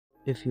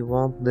If you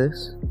want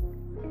this,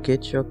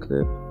 get your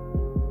clip,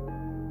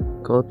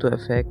 go to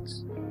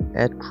Effects,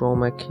 add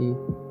Chroma Key,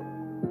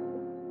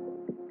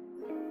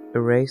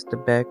 erase the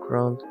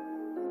background,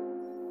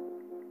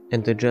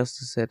 and adjust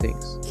the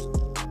settings.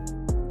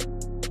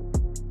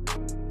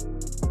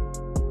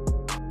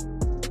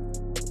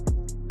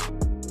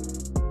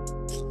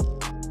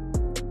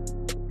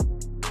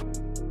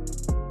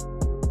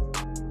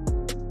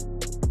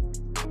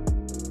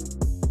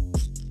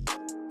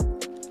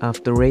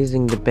 After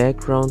erasing the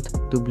background,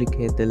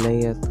 duplicate the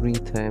layer 3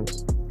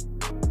 times.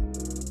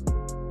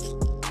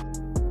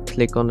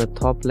 Click on the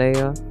top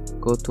layer,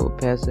 go to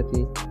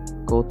Opacity,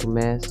 go to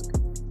Mask,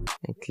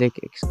 and click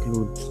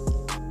Exclude.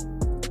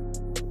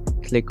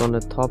 Click on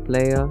the top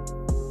layer,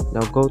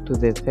 now go to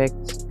the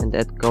Effects and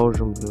add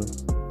Gaussian Blur.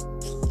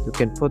 You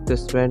can put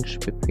this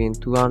range between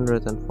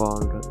 200 and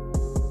 400.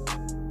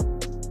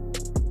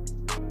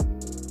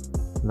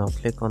 Now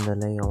click on the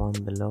layer 1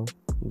 below,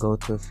 go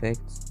to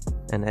Effects,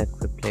 and add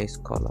Replace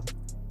Color.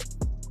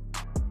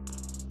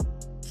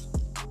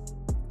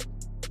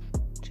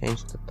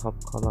 Change the top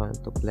color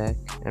into black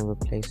and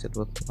replace it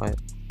with white.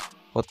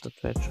 Put the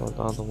threshold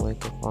all the way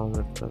to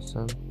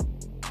 400%.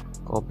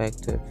 Go back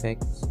to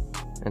Effects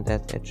and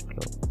add Edge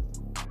Glow.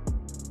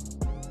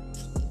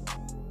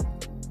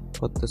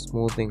 Put the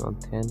smoothing on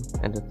 10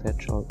 and the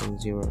threshold on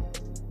 0.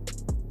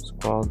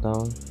 Scroll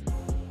down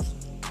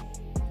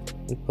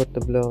and put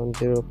the blur on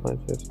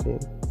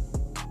 0.15.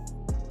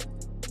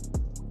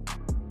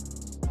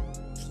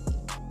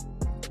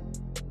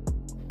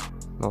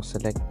 Now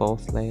select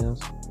both layers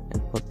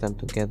and put them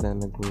together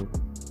in a group.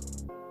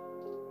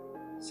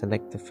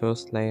 Select the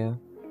first layer,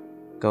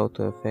 go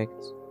to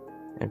Effects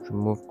and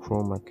remove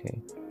Chroma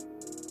Key.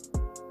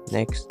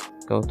 Next,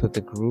 go to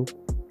the group,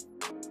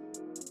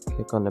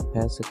 click on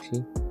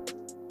Opacity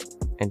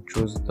and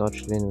choose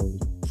Dodge Linearly.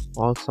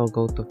 Also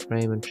go to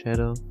Frame and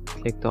Shadow,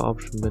 click the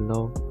option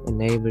below,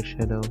 Enable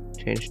Shadow,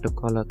 change the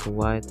color to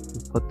white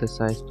and put the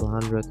size to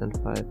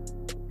 105.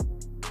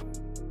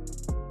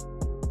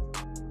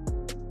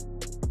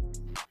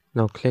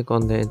 Now click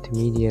on the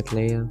intermediate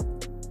layer,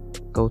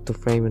 go to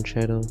Frame and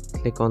Shadow,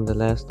 click on the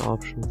last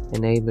option,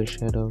 Enable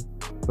Shadow,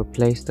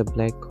 replace the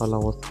black color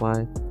with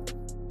white.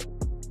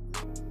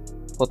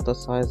 Put the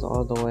size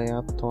all the way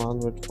up to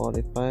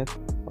 145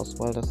 as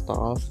well as the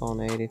alpha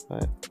on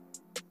 85.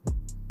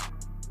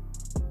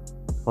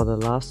 For the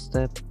last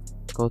step,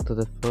 go to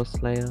the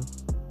first layer,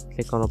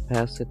 click on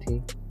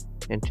Opacity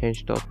and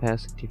change the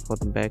opacity for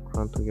the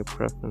background to your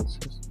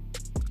preferences.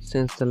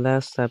 Since the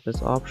last step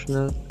is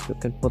optional, you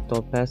can put the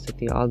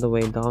opacity all the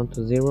way down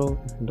to 0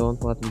 if you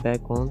don't want the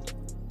background,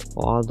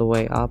 or all the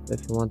way up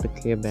if you want a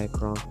clear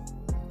background.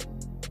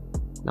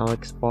 Now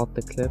export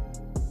the clip,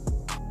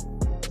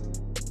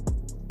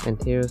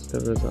 and here is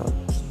the result.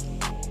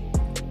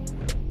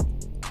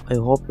 I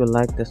hope you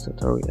liked this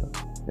tutorial.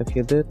 If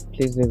you did,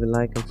 please leave a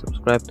like and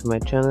subscribe to my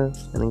channel,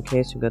 and in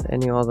case you got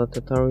any other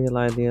tutorial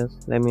ideas,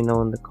 let me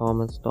know in the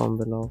comments down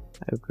below.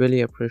 I would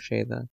really appreciate that.